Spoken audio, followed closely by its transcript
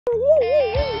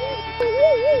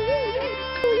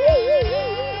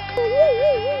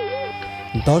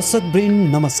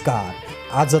दर्शकवृन्द नमस्कार।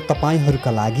 आज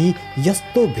तपाईहरुका लागि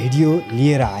यस्तो भिडियो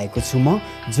लिएर आएको छु म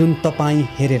जुन तपाई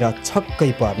हेरेर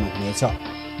छक्कै पर्नुहुनेछ।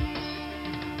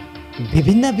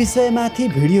 विभिन्न विषयमाथि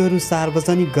भिडियोहरू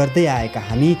सार्वजनिक गर्दै आएका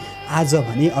हामी आज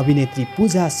भने अभिनेत्री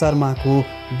पूजा शर्माको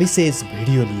विशेष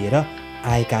भिडियो लिएर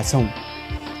आएका छौं।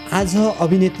 आज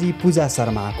अभिनेत्री पूजा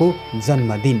शर्माको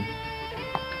जन्मदिन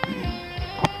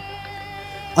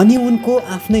अनि उनको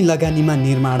आफ्नै लगानीमा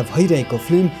निर्माण भइरहेको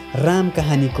फिल्म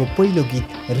रामकहानीको पहिलो गीत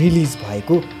रिलिज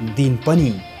भएको दिन पनि।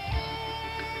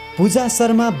 पूजा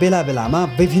शर्मा बेला बेलामा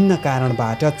विभिन्न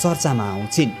कारणबाट चर्चामा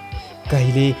आउँछिन्।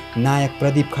 कहिले नायक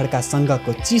प्रदीप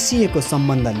खड्कासँगको चिसिएको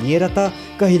सम्बन्ध लिएर त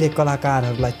कहिले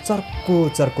कलाकारहरूलाई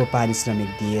चर्को पारिश्रमिक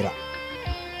दिएर।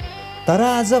 तर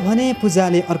आज भने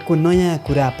पूजाले अर्को नयाँ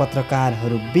कुरा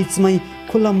पत्रकारहरू बीचमै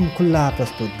खुल्लमखुल्ला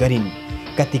प्रस्तुत गरिन्।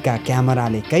 कतिका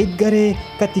क्यामेराले कैद गरे,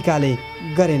 कतिकाले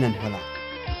गरेनन् होला,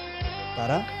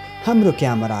 तर हाम्रो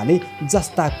क्यामेराले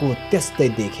जस्ताको त्यस्तै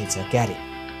देखेछ क्यारे।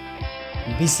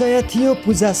 विषय थियो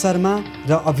पूजा शर्मा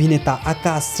र अभिनेता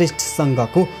आकाश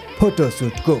श्रेष्ठसँगको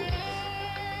फोटोसुटको।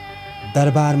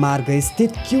 दरबार मार्ग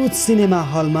स्थित क्युट सिनेमा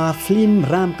हलमा फिल्म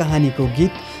रामकहानीको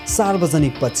गीत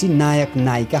सार्वजनिक पछि नायक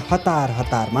नायिका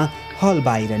हतारमा हल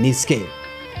बाहिर निस्के।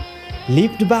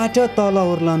 लिफ्टबाट तल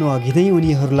ओर्लनु अघि नै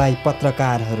उनीहरूलाई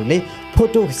पत्रकारहरूले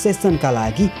फोटो सेसनका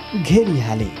लागि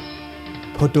घेरिहाले।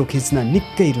 फोटो खिच्न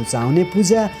निकै रुचाउने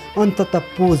पूजा अन्ततः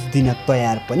पोज दिन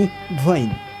तयार पनि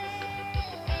भइन्।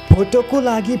 फोटोको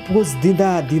लागि पोज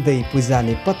दिँदै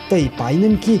पूजाले पत्तै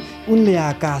पाइनन् कि उनले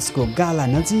आकाशको गाला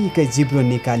नजिकै जिब्रो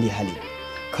निकालिहाले।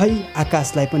 खै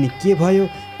आकाशलाई पनि के भयो,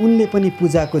 उनले पनि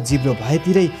पूजाको जिब्रो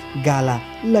भएतिरै गाला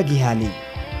लगिहाले।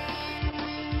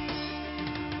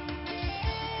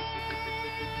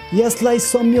 यसलाई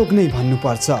संयोग नै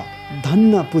भन्नुपर्छ।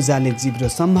 धन्न पूजाले जिब्रो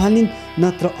सम्हालिन्,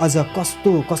 नत्र अझ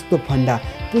कस्तो फन्डा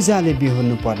पूजाले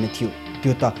बेहोर्नु पर्ने थियो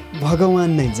त्यो त भगवान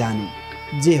नै जानु।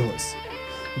 जे होस्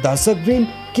दर्शकवृन्द,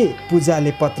 के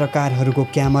पूजाले पत्रकारहरूको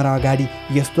क्यामेरा अगाडि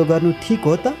यस्तो गर्नु ठिक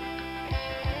हो त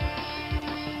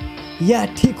या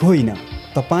ठिक होइन?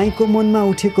 तपाईको मनमा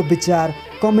उठेको विचार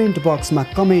कमेन्ट बक्समा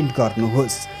कमेन्ट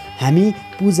गर्नुहोस्। हामी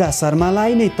पूजा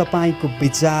शर्मालाई नै तपाईको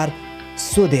विचार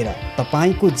सोधेर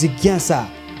तपाईको जिज्ञासा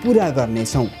पूरा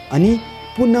गर्नेछौँ अनि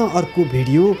पुनः अर्को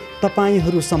भिडियो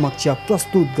तपाईहरू समक्ष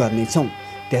प्रस्तुत गर्नेछौँ।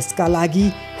 त्यसका लागि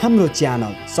हाम्रो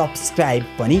च्यानल सब्स्क्राइब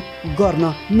पनि गर्न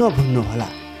नभुल्नुहोला।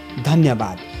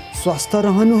 धन्यवाद। स्वस्थ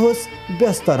रहनुहोस्,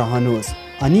 व्यस्त रहनुहोस्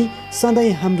अनि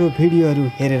सधैँ हाम्रो भिडियोहरू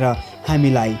हेरेर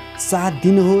हामीलाई साथ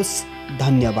दिनुहोस्।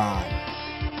 धन्यवाद।